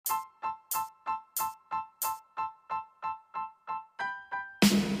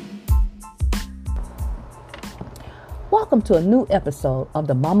Welcome to a new episode of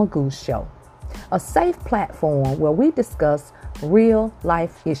the Mama Goose Show, a safe platform where we discuss real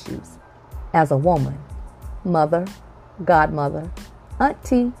life issues as a woman, mother, godmother,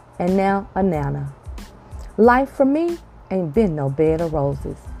 auntie, and now a nana. Life for me ain't been no bed of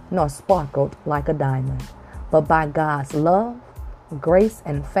roses, nor sparkled like a diamond, but by God's love, grace,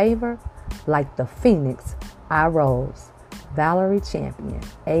 and favor, like the phoenix, I rose. Valerie Champion,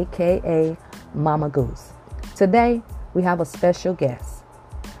 aka Mama Goose. Today, we have a special guest.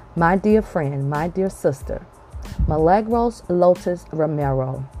 My dear friend, my dear sister, Milagros Lotus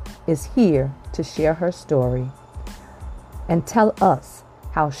Romero is here to share her story and tell us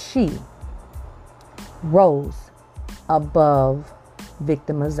how she rose above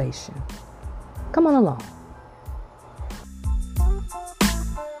victimization. Come on along.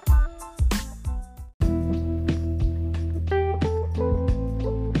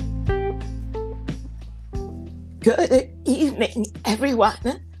 Good evening,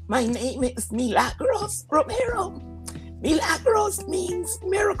 everyone. My name is Milagros Romero. Milagros means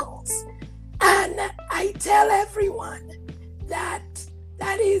miracles. And I tell everyone that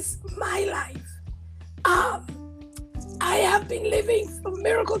is my life. I have been living from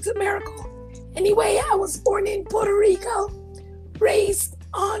miracle to miracle. Anyway, I was born in Puerto Rico, raised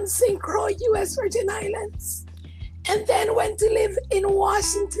on St. Croix, U.S. Virgin Islands, and then went to live in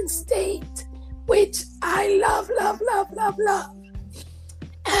Washington State, which I love.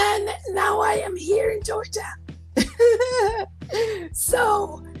 And now I am here in Georgia.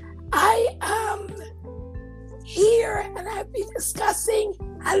 So I am here and I've been discussing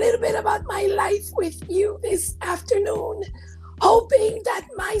a little bit about my life with you this afternoon, hoping that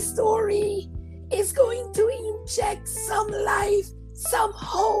my story is going to inject some life, some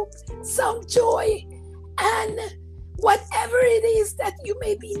hope, some joy, and whatever it is that you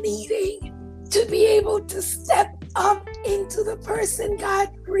may be needing to be able to step up into the person God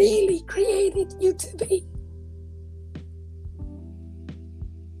really created you to be.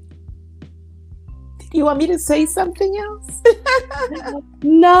 Did you want me to say something else?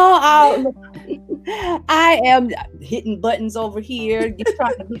 No, I am hitting buttons over here,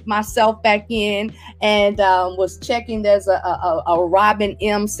 trying to get myself back in, and was checking. There's a Robin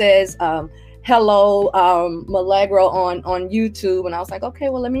M says, hello, Milagro on YouTube. And I was like, okay,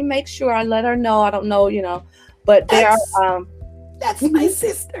 well, let me make sure I let her know. I don't know, but that's my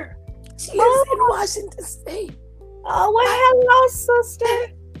sister. She lives in Washington State. Oh, well, hello,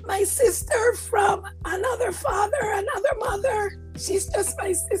 sister. My sister from another father, another mother. She's just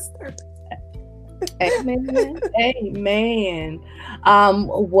my sister. Amen. Amen.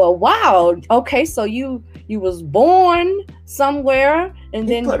 Well, wow. Okay, so you was born somewhere, and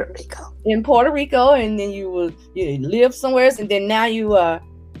then in Puerto Rico, and then you lived somewhere else, and then now you are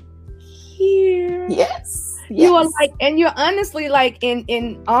here. Yes. You are like, and you're honestly like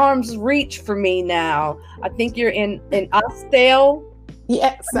in arm's reach for me now. I think you're in Austell.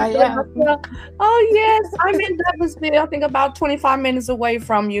 Yes, I am. Oh, yes. I'm in Douglasville, I think about 25 minutes away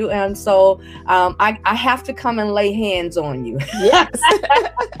from you. And so I have to come and lay hands on you. Yes.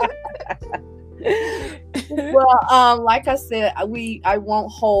 Well, like I said, I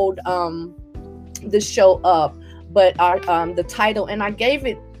won't hold the show up, but the title, and I gave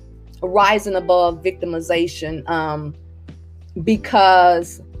it Rising Above Victimization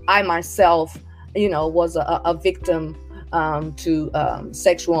because I myself, was a victim to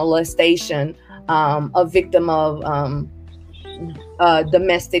sexual molestation, a victim of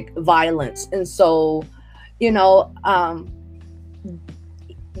domestic violence. And so,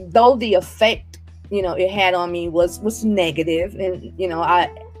 though the effect, it had on me was negative, and,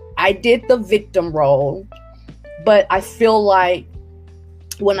 I did the victim role, but I feel like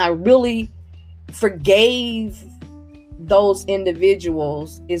when I really forgave those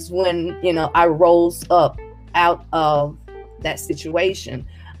individuals is when, I rose up out of that situation.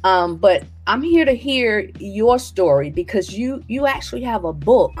 But I'm here to hear your story because you actually have a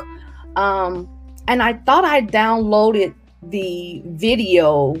book. And I thought I downloaded the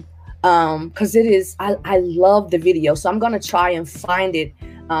video because I love the video. So I'm going to try and find it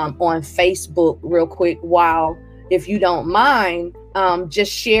on Facebook real quick if you don't mind,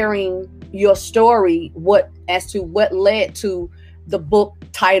 just sharing your story, as to what led to the book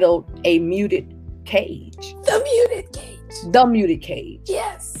titled A Muted Cage. The Muted Cage. The Muted Cage.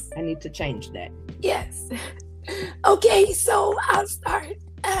 Yes. I need to change that. Yes. Okay, so I'll start.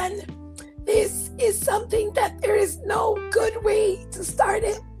 And this is something that there is no good way to start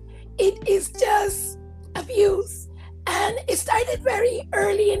it. It is just abuse. And it started very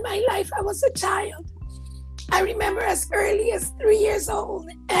early in my life. I was a child. I remember as early as 3 years old.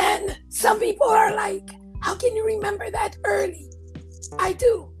 And some people are like, How can you remember that early? I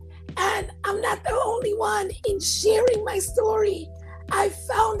do. And I'm not the only one in sharing my story. I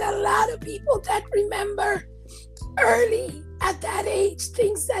found a lot of people that remember early at that age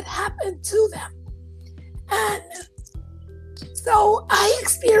things that happened to them. And so I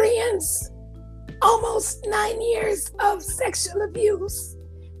experienced almost 9 years of sexual abuse.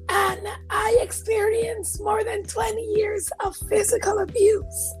 And I experienced more than 20 years of physical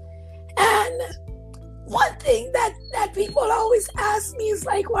abuse. And one thing that people always ask me is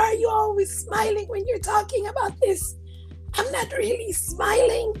like, why are you always smiling when you're talking about this? I'm not really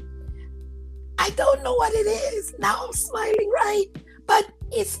smiling. I don't know what it is. Now I'm smiling, right? But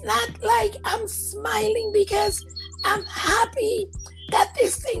it's not like I'm smiling because I'm happy that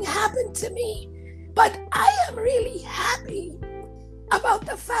this thing happened to me. But I am really happy about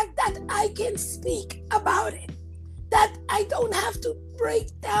the fact that I can speak about it, that I don't have to break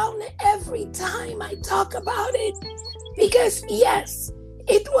down every time I talk about it, because yes,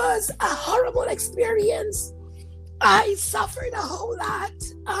 it was a horrible experience. I suffered a whole lot.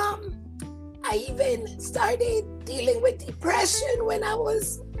 I even started dealing with depression when I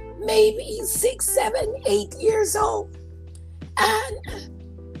was maybe 6, 7, 8 years old. And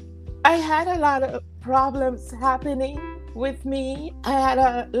I had a lot of problems happening with me. I had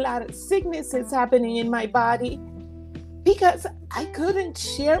a lot of sicknesses happening in my body because I couldn't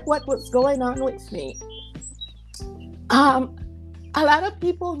share what was going on with me. A lot of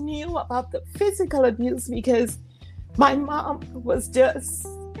people knew about the physical abuse because my mom was just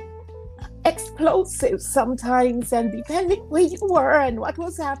explosive sometimes, and depending where you were and what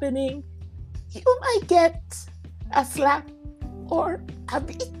was happening, you might get a slap or a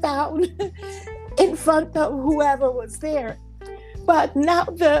beat down in front of whoever was there. But now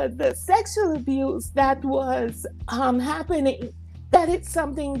the sexual abuse that was happening, that is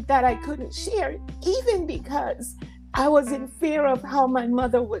something that I couldn't share, even because I was in fear of how my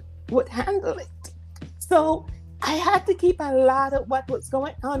mother would handle it. So I had to keep a lot of what was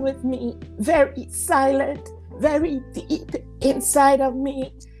going on with me very silent, very deep inside of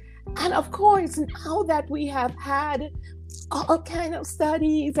me. And of course, now that we have had all kind of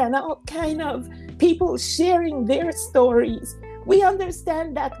studies and all kind of people sharing their stories, we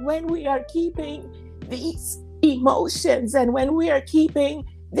understand that when we are keeping these emotions and when we are keeping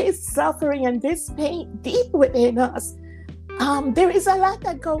this suffering and this pain deep within us, there is a lot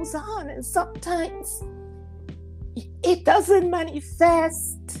that goes on, and sometimes it doesn't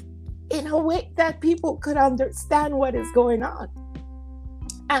manifest in a way that people could understand what is going on.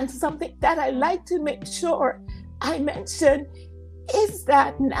 And something that I like to make sure I mention is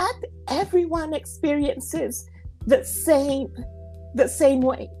that not everyone experiences the same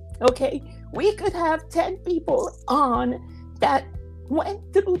way, okay? We could have 10 people on that went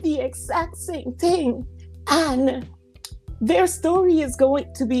through the exact same thing, and their story is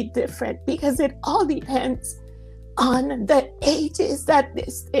going to be different because it all depends on the ages that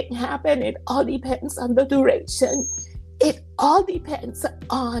this thing happened. It all depends on the duration. It all depends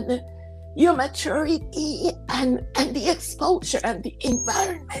on your maturity and the exposure and the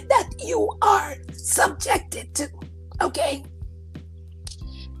environment that you are subjected to, okay?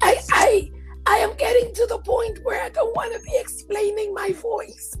 I am getting to the point where I don't want to be explaining my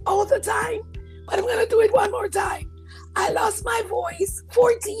voice all the time, but I'm going to do it one more time. I lost my voice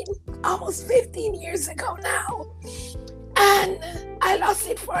 14, almost 15 years ago now. And I lost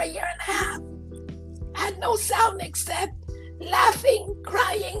it for a year and a half. Had no sound except laughing,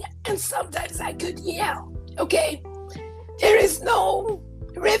 crying, and sometimes I could yell, okay? There is no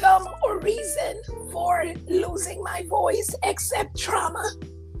rhythm or reason for losing my voice except trauma.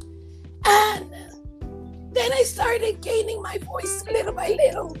 And then I started gaining my voice little by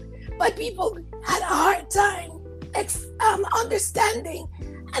little, but people had a hard time understanding,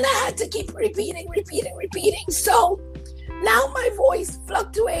 and I had to keep repeating. So now my voice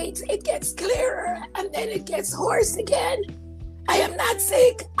fluctuates. It gets clearer and then it gets hoarse again. I am not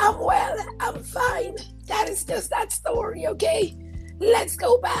sick. I'm well. I'm fine. That is just that story, okay? Let's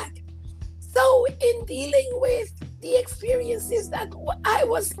go back. So in dealing with the experiences that I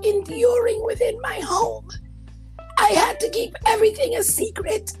was enduring within my home, I had to keep everything a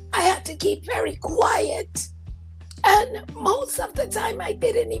secret. I had to keep very quiet. And most of the time I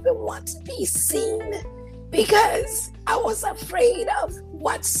didn't even want to be seen because I was afraid of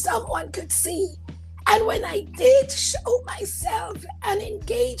what someone could see. And when I did show myself and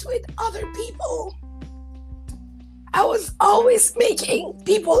engage with other people, I was always making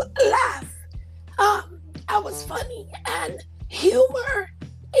people laugh. I was funny, and humor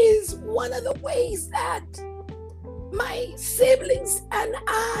is one of the ways that my siblings and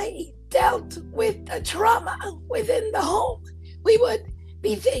I dealt with the trauma within the home, we would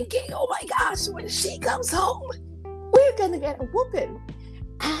be thinking, oh my gosh, when she comes home, we're gonna get a whooping.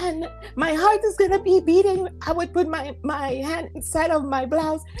 And my heart is gonna be beating. I would put my hand inside of my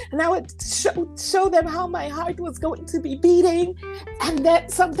blouse and I would show them how my heart was going to be beating. And then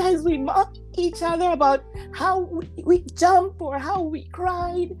sometimes we mock each other about how we jump or how we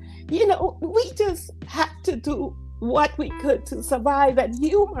cried. You know, we just had to do what we could to survive. And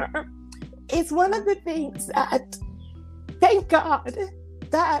humor is one of the things that, thank God,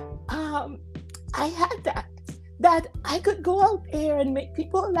 that I had that I could go out there and make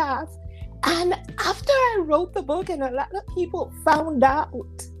people laugh. And after I wrote the book and a lot of people found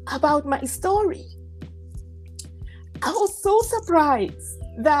out about my story, I was so surprised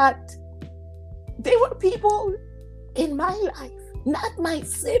that there were people in my life, not my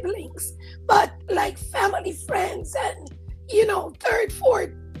siblings, but like family friends and, you know, third, fourth,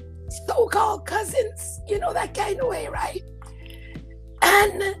 so-called cousins, you know, that kind of way, right?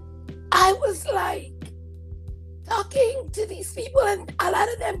 And I was like, talking to these people, and a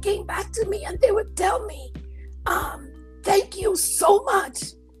lot of them came back to me and they would tell me, thank you so much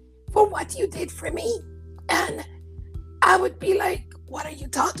for what you did for me. And I would be like, what are you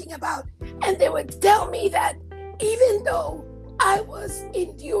talking about? And they would tell me that even though I was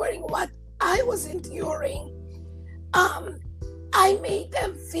enduring what I was enduring, I made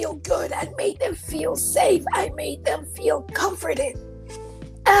them feel good. I made them feel safe. I made them feel comforted.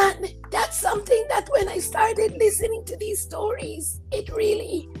 And that's something that when I started listening to these stories, it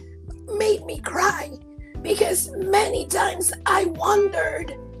really made me cry, because many times I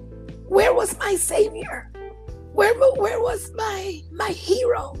wondered, where was my savior? Where was my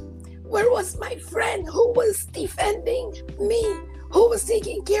hero? Where was my friend who was defending me, who was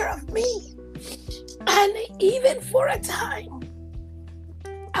taking care of me? And even for a time,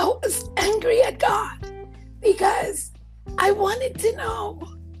 I was angry at God because I wanted to know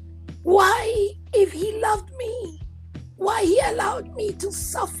why, if he loved me, why he allowed me to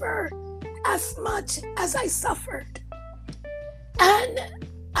suffer as much as I suffered. And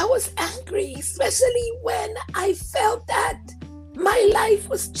I was angry, especially when I felt that my life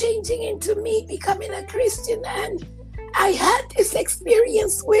was changing into me becoming a Christian. And I had this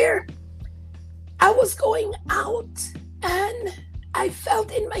experience where I was going out and I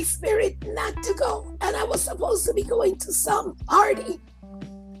felt in my spirit not to go. And I was supposed to be going to some party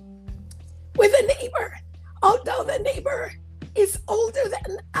with a neighbor. Although the neighbor is older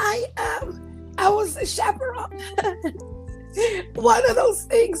than I am, I was the chaperone. One of those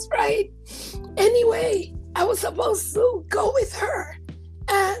things, right? Anyway, I was supposed to go with her.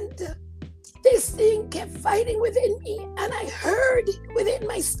 And this thing kept fighting within me. And I heard within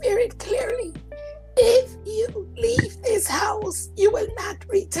my spirit clearly, if you leave this house, you will not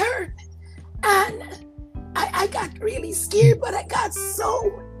return. And I got really scared, but I got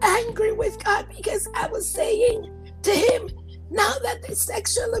so angry with God because I was saying to him, now that the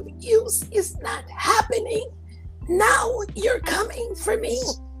sexual abuse is not happening, now you're coming for me.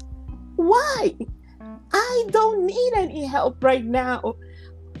 Why? I don't need any help right now.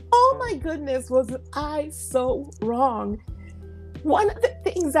 Oh my goodness, was I so wrong? One of the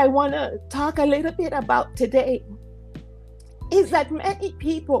things I want to talk a little bit about today is that many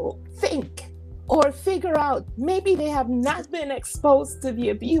people think or figure out maybe they have not been exposed to the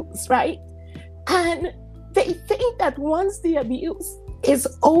abuse, right? And they think that once the abuse is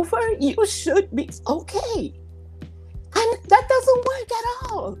over, you should be okay. And that doesn't work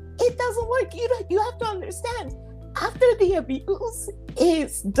at all. It doesn't work. You have to understand, after the abuse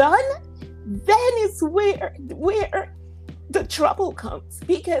is done, then is where the trouble comes,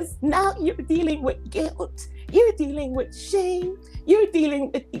 because now you're dealing with guilt, you're dealing with shame, you're dealing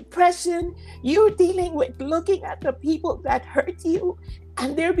with depression, you're dealing with looking at the people that hurt you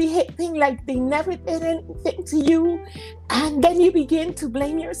and they're behaving like they never did anything to you, and then you begin to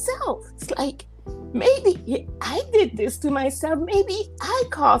blame yourself. It's like, maybe I did this to myself, maybe I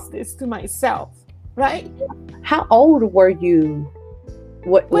caused this to myself, right? How old were you?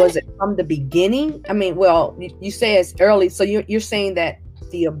 What was it from the beginning? I mean, well, you say as early, so you're saying that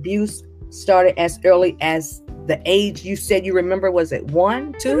the abuse started as early as the age you said you remember. Was it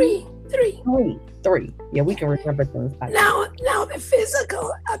 1, 2, 3? Yeah, we can remember things like now the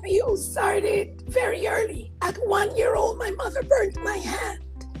physical abuse started very early. At 1 year old, my mother burned my hand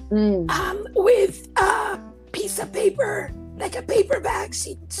with a piece of paper, like a paper bag.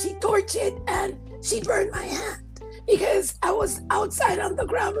 She torched it and she burned my hand, because I was outside on the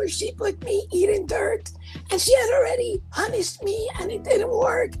ground where she put me eating dirt, and she had already punished me and it didn't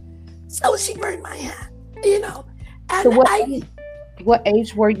work. So she burned my hand, you know. And so What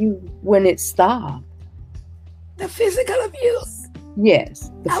age were you when it stopped? The physical abuse.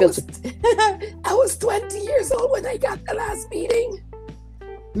 Yes, the I physical. I was 20 years old when I got the last beating.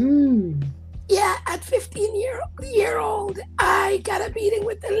 Mm. Yeah, at 15 year old, I got a beating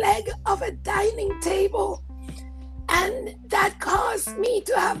with the leg of a dining table. And that caused me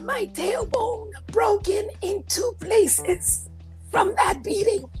to have my tailbone broken in 2 places from that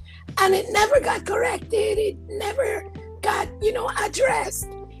beating. And it never got corrected. It never got, addressed.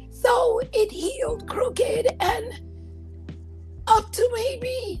 So it healed crooked. And up to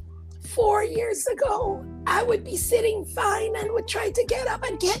maybe 4 years ago, I would be sitting fine and would try to get up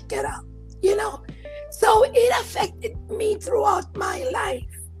and can't get up, So it affected me throughout my life.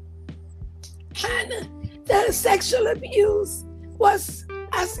 And the sexual abuse was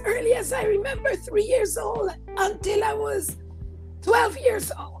as early as I remember, 3 years old until I was 12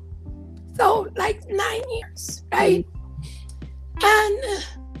 years old. So like 9 years, right? And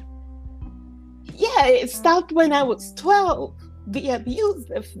yeah, it stopped when I was 12. The abuse,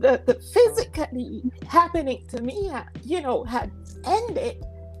 the physically happening to me, had ended.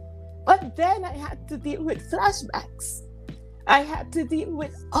 But then I had to deal with flashbacks. I had to deal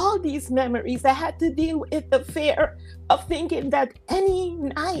with all these memories. I had to deal with the fear of thinking that any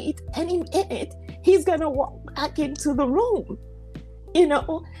night, any minute, he's going to walk back into the room,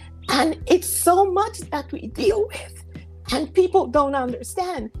 And it's so much that we deal with, and people don't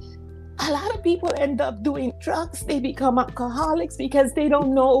understand. A lot of people end up doing drugs. They become alcoholics because they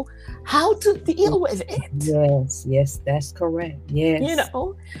don't know how to deal with it. Yes, that's correct. Yes.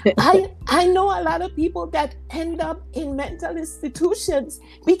 I know a lot of people that end up in mental institutions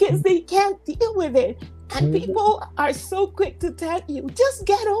because they can't deal with it. And people are so quick to tell you, just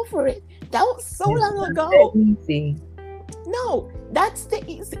get over it. That was so long ago. Easy. No, that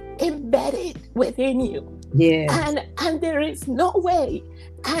stays embedded within you. Yeah. And there is no way.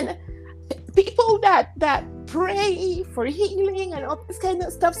 And people that pray for healing and all this kind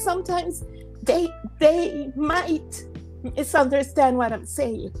of stuff, sometimes they might misunderstand what I'm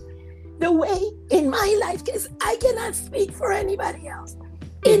saying. The way in my life, because I cannot speak for anybody else.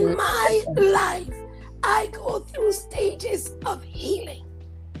 In my life, I go through stages of healing.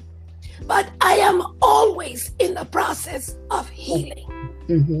 But I am always in the process of healing.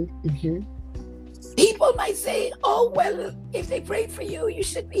 People might say, oh, well, if they prayed for you, you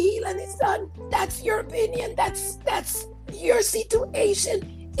should be healed and it's done. That's your opinion. That's your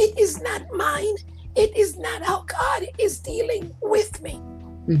situation. It is not mine. It is not how God is dealing with me.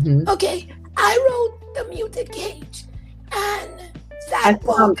 Okay, I wrote The Muted Cage. And that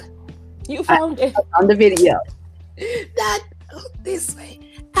book. You found it on the video. This way.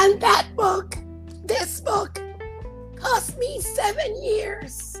 And this book, cost me 7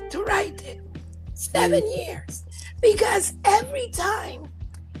 years to write it. 7 years. Because every time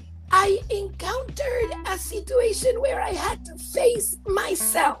I encountered a situation where I had to face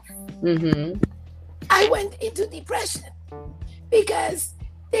myself, I went into depression. Because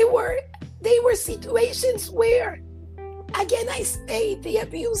they were situations where, again, I stayed, the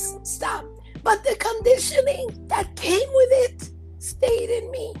abuse stopped. But the conditioning that came with it stayed in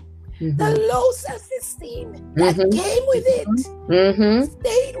me. The low self-esteem that came with it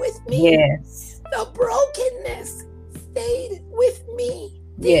stayed with me. Yes. The brokenness stayed with me.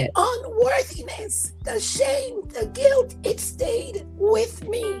 The unworthiness, the shame, the guilt, it stayed with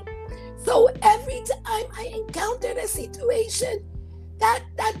me. So every time I encountered a situation that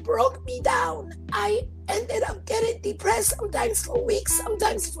broke me down, I ended up getting depressed, sometimes for weeks,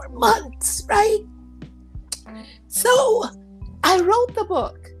 sometimes for months, right? So I wrote the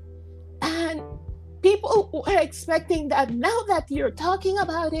book, and people were expecting that now that you're talking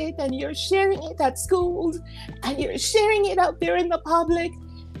about it and you're sharing it at schools and you're sharing it out there in the public,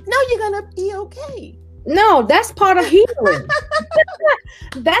 now you're going to be okay. No, that's part of healing.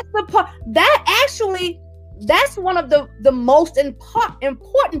 That's the part. That's one of the most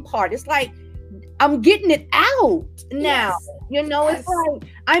important part. It's like, I'm getting it out now. It's like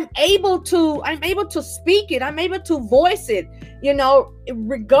I'm able to speak it. I'm able to voice it.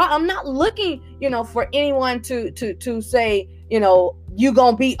 I'm not looking, for anyone to say, you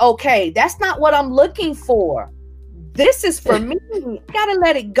gonna be okay. That's not what I'm looking for. This is for me. I gotta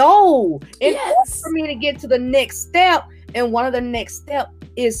let it go in order for me to get to the next step. And one of the next steps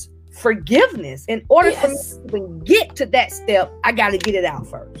is forgiveness. In order for me to even get to that step, I gotta get it out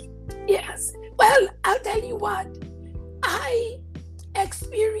first. Yes. Well, I'll tell you what, I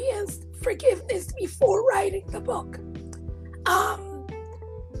experienced forgiveness before writing the book.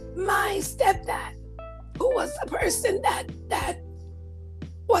 My stepdad, who was the person that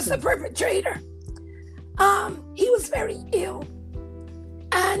was the perpetrator, he was very ill.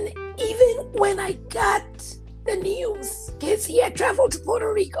 even when I got the news, because he had traveled to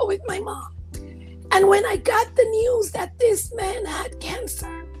Puerto Rico with my mom, and when I got the news that this man had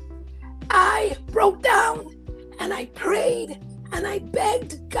cancer, I broke down and I prayed and I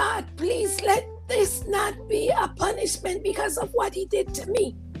begged God, please let this not be a punishment because of what he did to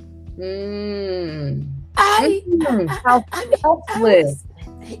me. I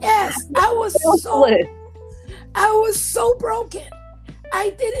was so broken.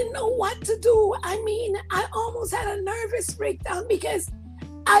 I didn't know what to do. I mean, I almost had a nervous breakdown because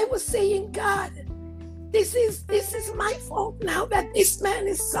I was saying, God, this is my fault now that this man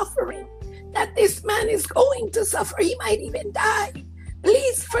is suffering, that this man is going to suffer. He might even die.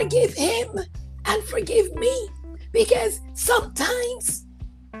 Please forgive him and forgive me, because sometimes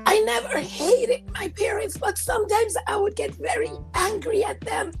I never hated my parents, but sometimes I would get very angry at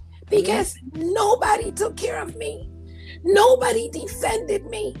them because nobody took care of me. Nobody defended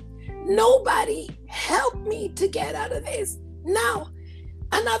me. Nobody helped me to get out of this. Now,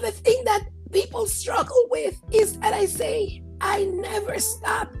 another thing that people struggle with is that I say I never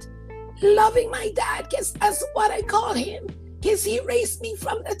stopped loving my dad, because that's what I call him, because he raised me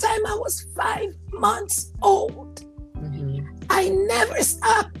from the time I was 5 months old. I never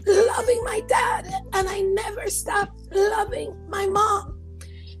stopped loving my dad, and I never stopped loving my mom.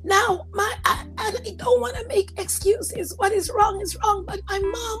 Now, I don't want to make excuses. What is wrong, but my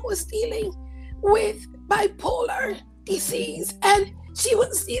mom was dealing with bipolar disease, and she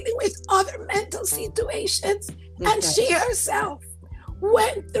was dealing with other mental situations, and she herself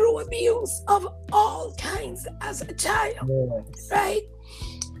went through abuse of all kinds as a child, right?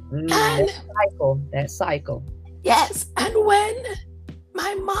 And that cycle. Yes, and when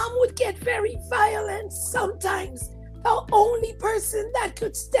my mom would get very violent, sometimes the only person that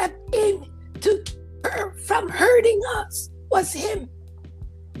could step in to keep her from hurting us was him.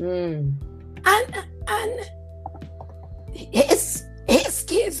 And his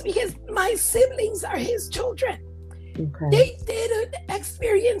kids, because my siblings are his children. They didn't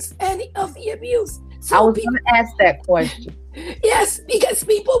experience any of the abuse. So I was going to ask that question. Yes, because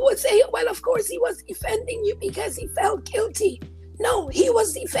people would say, well, of course he was defending you because he felt guilty. No, he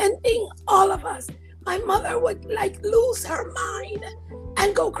was defending all of us. My mother would lose her mind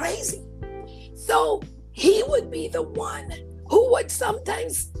and go crazy. So he would be the one who would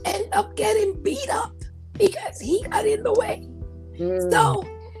sometimes end up getting beat up because he got in the way. So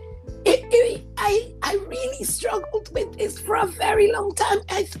I really struggled with this for a very long time.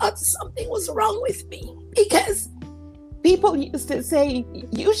 I thought something was wrong with me because people used to say,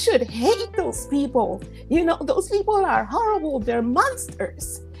 you should hate those people. You know, those people are horrible. They're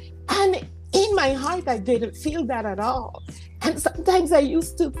monsters. And in my heart, I didn't feel that at all. And sometimes I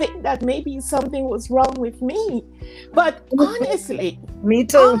used to think that maybe something was wrong with me. But honestly, me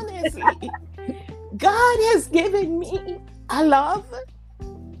too. Honestly, God has given me a love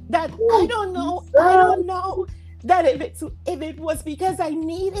that I don't know that if it was because I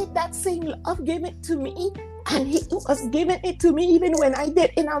needed that same love given to me, and he was giving it to me even when I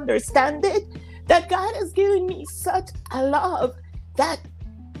didn't understand it, that God has given me such a love that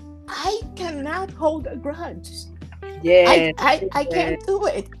I cannot hold a grudge. Yeah, I can't do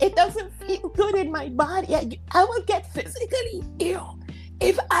it. It doesn't feel good in my body. I will get physically ill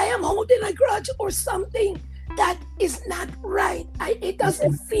if I am holding a grudge or something that is not right. It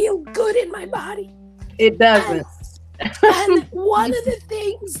doesn't feel good in my body. It doesn't. And one of the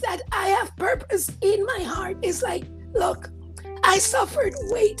things that I have purpose in my heart is look, I suffered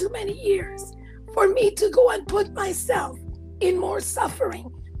way too many years for me to go and put myself in more suffering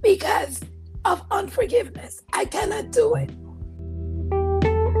because of unforgiveness. I cannot do it.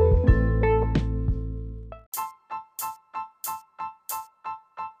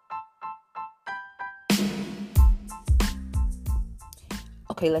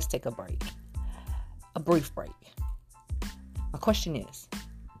 Okay, let's take a break. A brief break. My question is,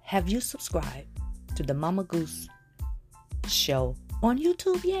 have you subscribed to the Mama Goose show on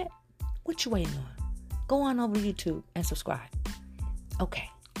YouTube yet? What you waiting on? Go on over to YouTube and subscribe. Okay,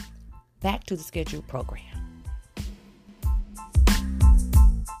 back to the scheduled program.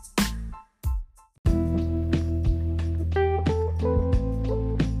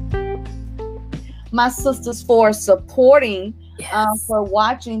 My sisters, for supporting, for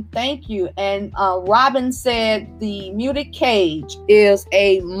watching, thank you. And Robin said the Muted Cage is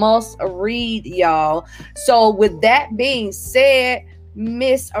a must read, y'all. So with that being said,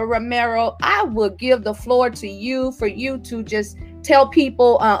 Miss Romero, I will give the floor to you for you to just tell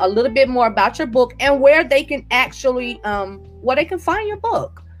people a little bit more about your book and where they can actually where they can find your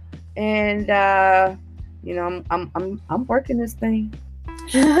book. And I'm working this thing.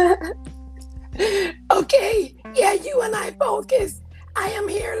 Okay, yeah, you and I both, because I am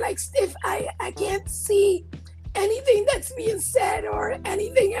here like stiff. I can't see anything that's being said or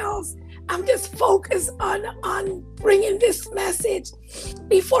anything else. I'm just focused on bringing this message.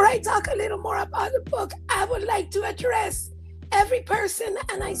 Before I talk a little more about the book, I would like to address every person,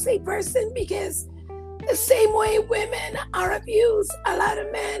 and I say person because the same way women are abused, a lot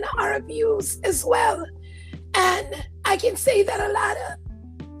of men are abused as well. And I can say that a lot of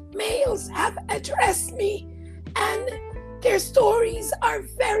males have addressed me, and their stories are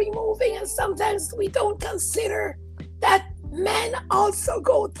very moving, and sometimes we don't consider that men also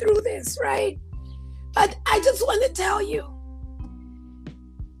go through this, right? But I just want to tell you,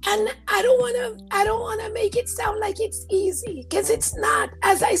 and I don't want to make it sound like it's easy, because it's not.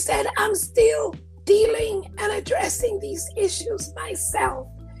 As I said, I'm still dealing and addressing these issues myself.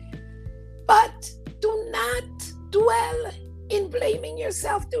 But do not dwell in blaming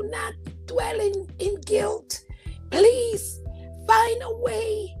yourself. Do not dwell in guilt. Please find a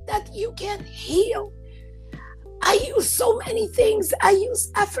way that you can heal. I use so many things. I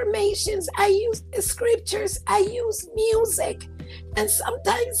use affirmations. I use scriptures. I use music. And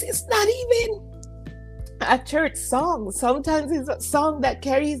sometimes it's not even a church song. Sometimes it's a song that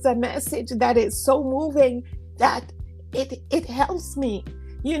carries a message that is so moving that it helps me.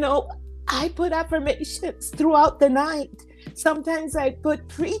 You know, I put affirmations throughout the night. Sometimes I put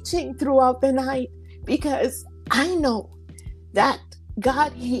preaching throughout the night because I know that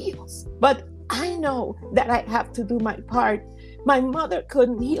God heals, but I know that I have to do my part. My mother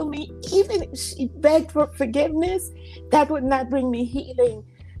couldn't heal me. Even if she begged for forgiveness, that would not bring me healing.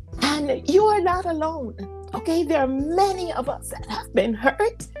 And you are not alone, okay? There are many of us that have been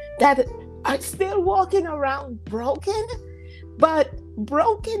hurt, that are still walking around broken, but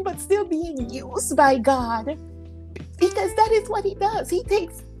still being used by God, because that is what he does. He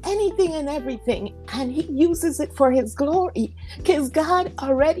takes anything and everything and he uses it for his glory, because God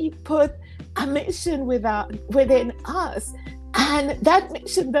already put a mission within us, and that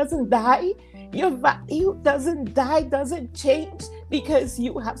mission doesn't die. Your value doesn't die, doesn't change because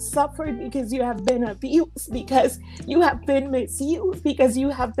you have suffered, because you have been abused, because you have been misused, because you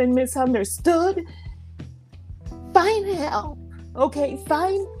have been misunderstood. Find help, okay?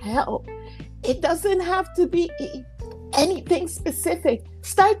 Find help. It doesn't have to be anything specific.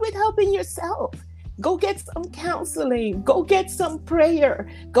 Start with helping yourself. Go get some counseling. Go get some prayer.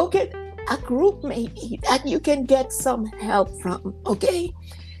 Go get a group maybe that you can get some help from, okay?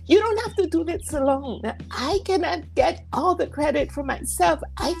 You don't have to do this alone. I cannot get all the credit for myself.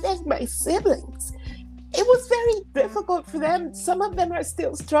 I thank my siblings. It was very difficult for them. Some of them are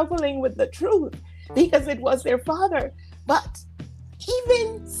still struggling with the truth because it was their father. But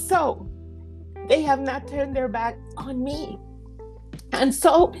even so, they have not turned their back on me. And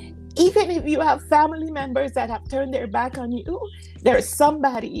so, even if you have family members that have turned their back on you, there's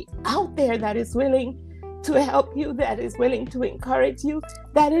somebody out there that is willing to help you, that is willing to encourage you,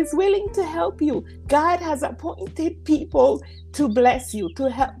 that is willing to help you. God has appointed people to bless you, to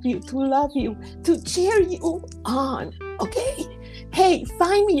help you, to love you, to cheer you on, okay? Hey,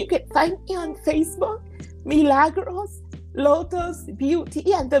 find me. You can find me on Facebook, Milagros Lotus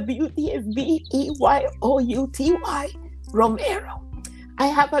Beauty, and the beauty is Beyouty Romero. I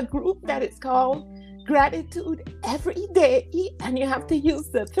have a group that is called Gratitude Every Day, and you have to use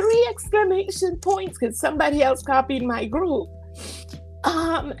the 3 exclamation points because somebody else copied my group.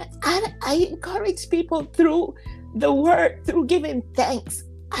 And I encourage people through the word, through giving thanks.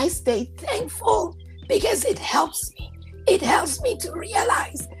 I stay thankful because it helps me. It helps me to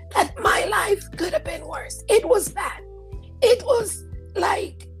realize that my life could have been worse. It was bad. It was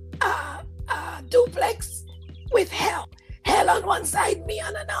like a duplex with hell. Hell on one side, me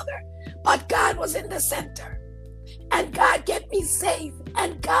on another. But God was in the center. And God kept me safe.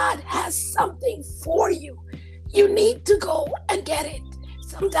 And God has something for you. You need to go and get it.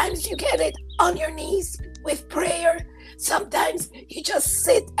 Sometimes you get it on your knees with prayer. Sometimes you just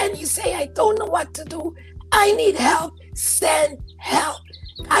sit and you say, I don't know what to do. I need help. Send help.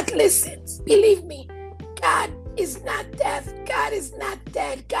 God listens. Believe me, God is not deaf. God is not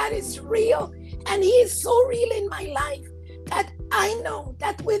dead. God is real. And he is so real in my life that I know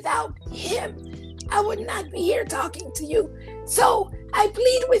that without him, I would not be here talking to you. So I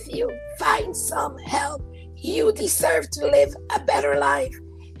plead with you, find some help. You deserve to live a better life.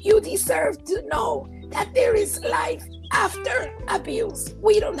 You deserve to know that there is life after abuse.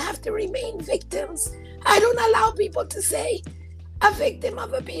 We don't have to remain victims. I don't allow people to say a victim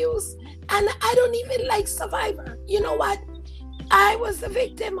of abuse. And I don't even like survivor. You know what? I was a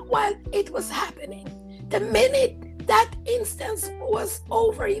victim while it was happening. The minute that instance was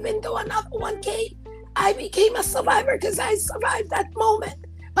over, even though another one came, I became a survivor because I survived that moment.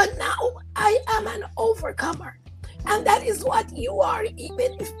 But now I am an overcomer. And that is what you are,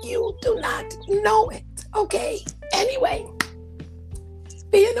 even if you do not know it. Okay? Anyway,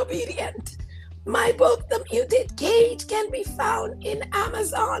 being obedient. My book, The Muted Cage, can be found in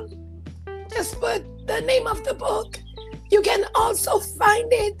Amazon. Just put the name of the book. You can also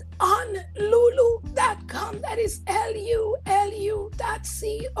find it on lulu.com. That is lulu.com.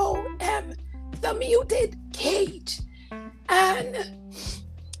 The Muted Cage. And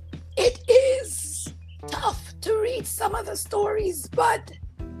it is tough to read some of the stories, but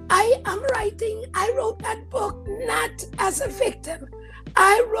I wrote that book not as a victim.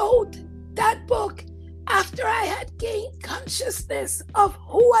 I wrote that book after I had gained consciousness of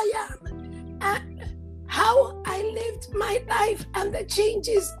who I am and how I lived my life and the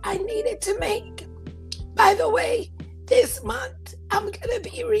changes I needed to make. By the way, this month I'm going to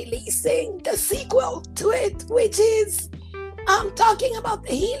be releasing the sequel to it, which is talking about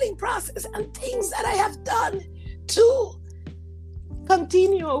the healing process and things that I have done to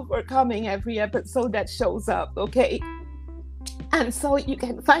continue overcoming every episode that shows up, okay? And so you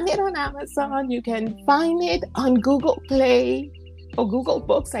can find it on Amazon, you can find it on Google Play or Google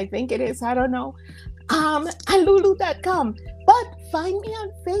Books, I think it is, I don't know, and lulu.com. But find me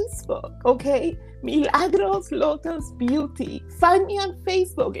on Facebook, okay? Milagros Lotus Beauty. Find me on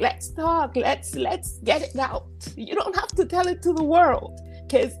Facebook. Let's talk. Let's get it out. You don't have to tell it to the world,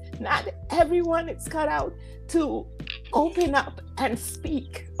 because not everyone is cut out to open up and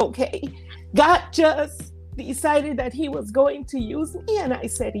speak, okay? God just decided that he was going to use me, and I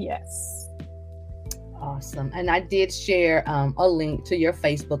said yes. Awesome. And I did share a link to your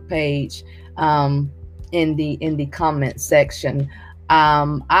Facebook page in the comment section.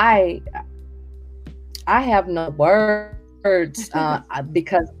 I have no words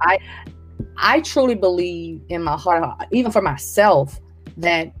because I truly believe in my heart, even for myself,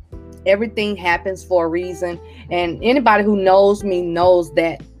 that everything happens for a reason. And anybody who knows me knows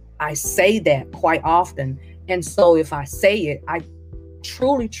that I say that quite often. And so if I say it, I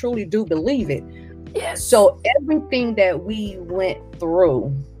truly, truly do believe it. Yes. So everything that we went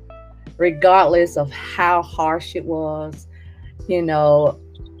through, regardless of how harsh it was, you know,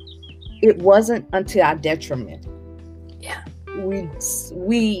 it wasn't unto our detriment. Yeah.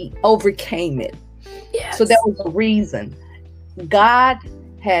 We overcame it. Yes. So that was the reason. God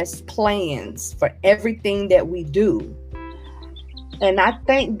has plans for everything that we do. And I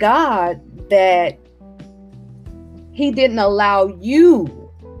thank God that he didn't allow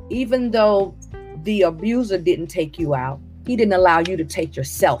you, even though the abuser didn't take you out, he didn't allow you to take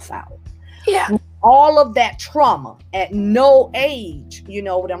yourself out. Yeah. All of that trauma at no age, you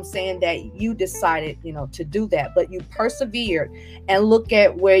know what I'm saying, that you decided, you know, to do that, but you persevered, and look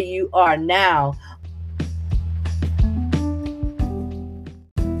at where you are now.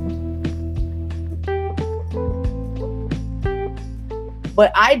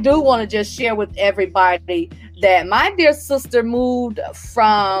 But I do want to just share with everybody that my dear sister moved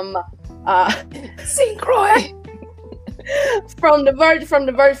from St. Croix.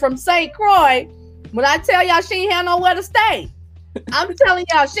 from St. Croix. When I tell y'all she ain't had nowhere to stay, I'm telling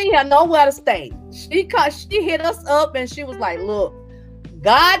y'all she ain't had nowhere to stay. She hit us up and she was like, look,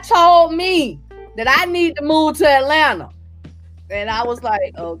 God told me that I need to move to Atlanta. And I was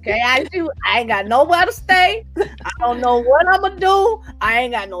like, okay, I ain't got nowhere to stay. I don't know what I'm gonna do. I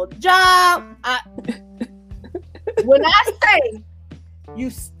ain't got no job. When I say you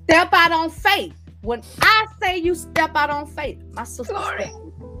step out on faith, when I say you step out on faith, my sister said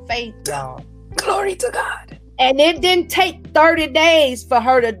faith, y'all. Glory to God. And it didn't take 30 days for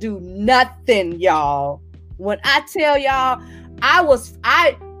her to do nothing, y'all. When I tell y'all,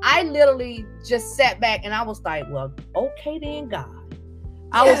 I literally just sat back and I was like, well, okay then, God.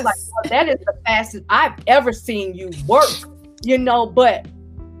 I was like, well, that is the fastest I've ever seen you work, you know, but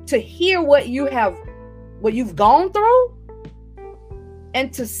to hear what you've gone through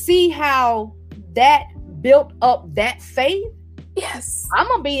and to see how that built up that faith. Yes. I'm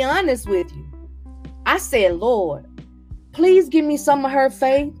going to be honest with you. I said, Lord, please give me some of her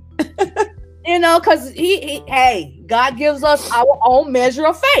faith. You know, because hey, God gives us our own measure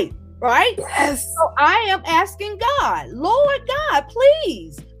of faith, right? Yes. So I am asking God, Lord God,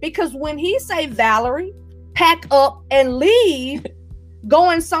 please. Because when he say, Valerie, pack up and leave,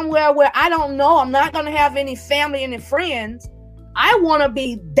 going somewhere where I don't know, I'm not going to have any family, any friends, I want to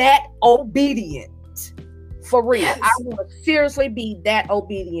be that obedient. For real. Yes. I want to seriously be that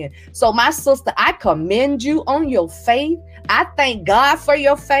obedient. So my sister, I commend you on your faith. I thank God for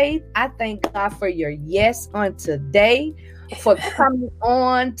your faith. I thank God for your yes on today, for coming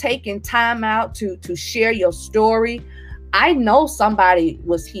on, taking time out to share your story. I know somebody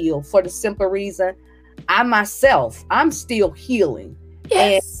was healed for the simple reason I myself, I'm still healing.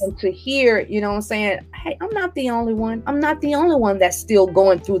 Yes. And to hear, you know what I'm saying? Hey, I'm not the only one. I'm not the only one that's still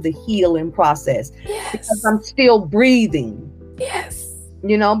going through the healing process, because Yes. I'm still breathing. Yes.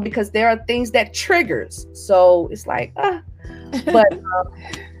 You know, because there are things that triggers. So it's like, but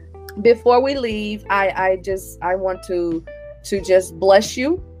before we leave, I want to just bless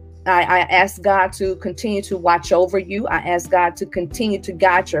you. I ask God to continue to watch over you. I ask God to continue to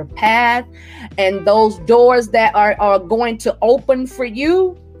guide your path, and those doors that are going to open for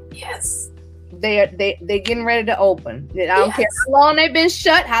you. Yes. They're getting ready to open. I don't care Yes. how long they've been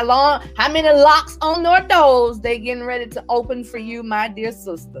shut, how many locks on their doors. They're getting ready to open for you, my dear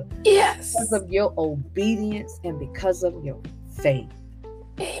sister. Yes. Because of your obedience and because of your faith.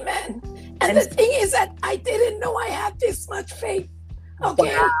 Amen. And the thing is that I didn't know I had this much faith.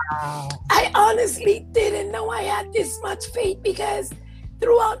 Okay. Wow. I honestly didn't know I had this much faith, because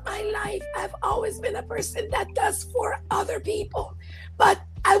throughout my life, I've always been a person that does for other people. But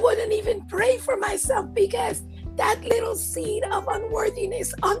I wouldn't even pray for myself, because that little seed of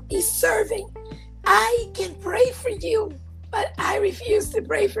unworthiness, undeserving, I can pray for you, but I refuse to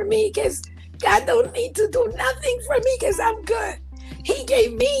pray for me, because God don't need to do nothing for me, because I'm good. He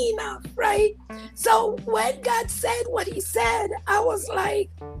gave me enough, right? So when God said what he said, I was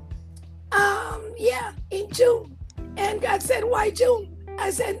like, yeah, in June. And God said, why June? I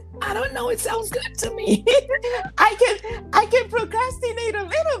said, I don't know, it sounds good to me. I can procrastinate a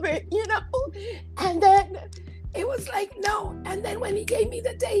little bit, you know? And then it was like, no. And then when he gave me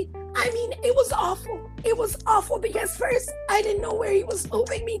the date, I mean, it was awful. It was awful, because first, I didn't know where he was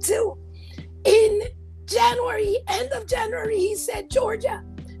moving me to. In January, end of January, he said, Georgia.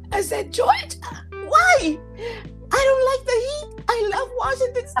 I said, Georgia? Why? I don't like the heat. I love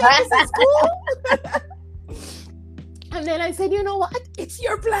Washington State. This is cool. And then I said, you know what? It's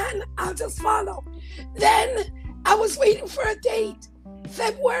your plan. I'll just follow. Then I was waiting for a date.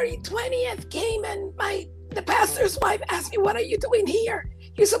 February 20th came, and the pastor's wife asked me, what are you doing here?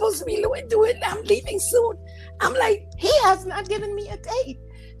 You're supposed to be doing, I'm leaving soon. I'm like, he has not given me a date.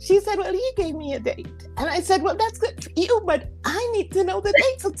 She said, well, he gave me a date. And I said, well, that's good for you, but I need to know the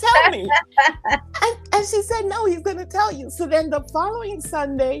date, so tell me. and she said, no, he's going to tell you. So then the following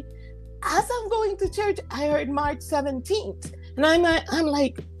Sunday, as I'm going to church, I heard March 17th. And I'm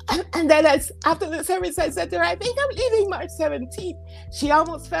like, and then after the service, I said to her, I think I'm leaving March 17th. She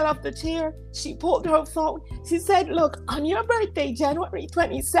almost fell off the chair. She pulled her phone. She said, look, on your birthday, January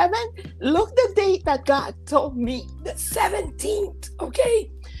 27th, look the date that God told me, the 17th,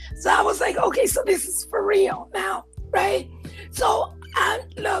 okay? So I was like, okay, so this is for real now, right? So,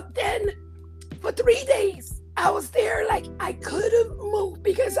 look, then for 3 days, I was there like I couldn't move,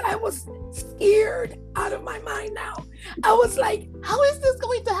 because I was scared out of my mind now. I was like, how is this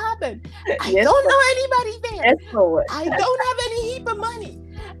going to happen? I don't know anybody there. I don't have any heap of money.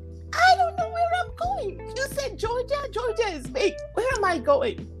 I don't know where I'm going. You said Georgia? Georgia is big. Where am I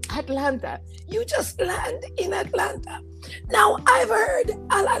going? Atlanta. You just land in Atlanta. Now, I've heard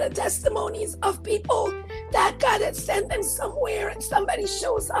a lot of testimonies of people that God had sent them somewhere, and somebody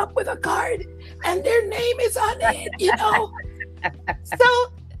shows up with a card and their name is on it, you know.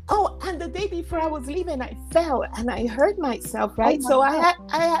 And the day before I was leaving, I fell and I hurt myself, right? So I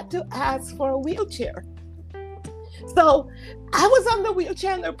had to ask for a wheelchair. So I was on the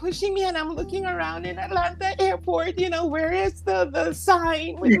wheelchair and they're pushing me, and I'm looking around in Atlanta airport, you know, where is the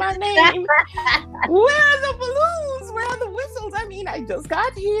sign with my name? Where are the balloons? Where are the whistles? I mean, I just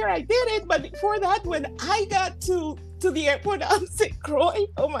got here, I did it. But before that, when I got to the airport on St. Croix,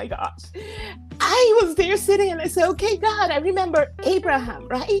 oh my gosh, I was there sitting and I said, okay, God, I remember Abraham,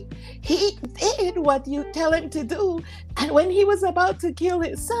 right? He did what you tell him to do. And when he was about to kill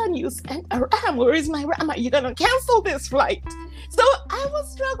his son, you sent a ram. Where is my ram? Are you going to cancel this flight? So I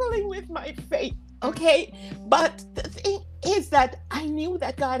was struggling with my faith, okay? But the thing is that I knew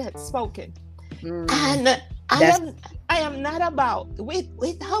that God had spoken. And I am not about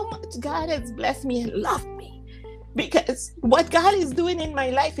with how much God has blessed me and loved me. Because what God is doing in my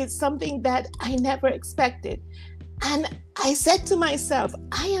life is something that I never expected. And I said to myself,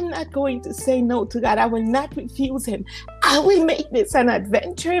 I am not going to say no to God. I will not refuse him. I will make this an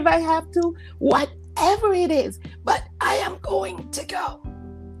adventure if I have to, whatever it is, but I am going to go.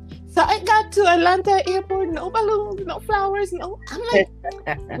 So I got to Atlanta airport, no balloons, no flowers, no. I'm like,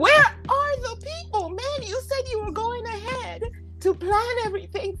 where are the people? Man, you said you were going ahead to plan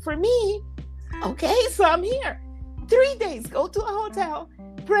everything for me. Okay, so I'm here. 3 days, go to a hotel,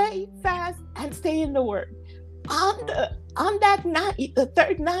 pray, fast, and stay in the Word. On that night, the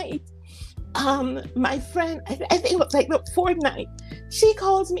third night, my friend, I think it was like the fourth night, she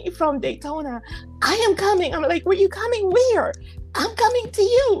calls me from Daytona. I am coming. I'm like, were you coming? Where? I'm coming to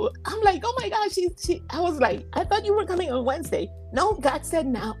you. I'm like, oh my gosh. I was like, I thought you were coming on Wednesday. No, God said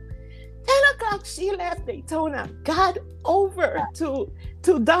now. 10 o'clock, she left Daytona, got over to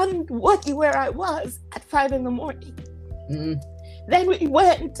Dunwoody where I was at 5 a.m. Mm-hmm. Then we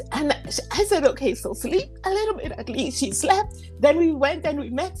went, and I said, okay, so sleep a little bit at least. She slept. Then we went and we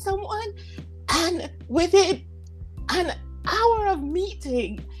met someone, and within an hour of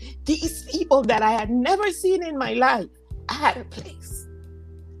meeting these people that I had never seen in my life, I had a place.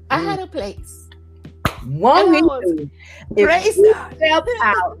 I had a place. Won't he do? Praise God. Step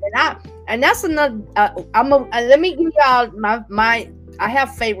out, and that's another. Let me give y'all my. I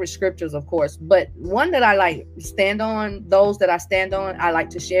have favorite scriptures, of course, but one that I like stand on. Those that I stand on, I like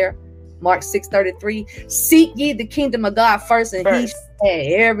to share. Mark 6:33. Seek ye the kingdom of God first, and He shall add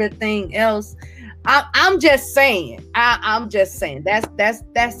everything else. I'm just saying. I'm just saying. That's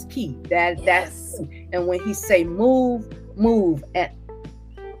key. That's key. And when He say move.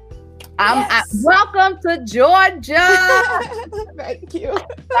 And welcome to Georgia. Thank you.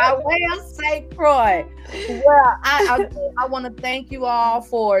 By way of St. Croix. Well, I want to thank you all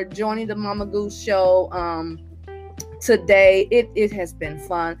for joining the Mama Goose Show today. It has been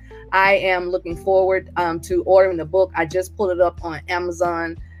fun. I am looking forward to ordering the book. I just pulled it up on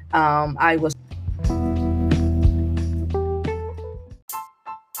Amazon. I was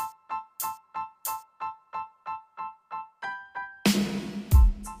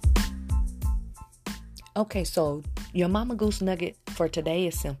Okay, so your Mama Goose nugget for today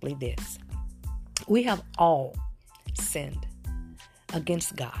is simply this. We have all sinned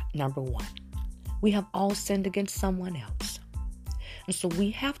against God, number one. We have all sinned against someone else. And so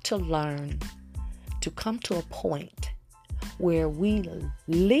we have to learn to come to a point where we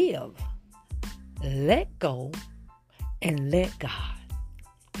live, let go, and let God.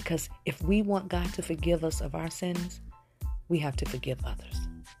 Because if we want God to forgive us of our sins, we have to forgive others.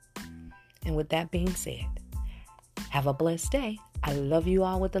 And with that being said, have a blessed day. I love you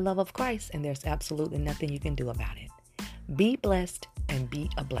all with the love of Christ, and there's absolutely nothing you can do about it. Be blessed and be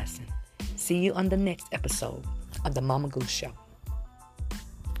a blessing. See you on the next episode of the Mama Goose Show.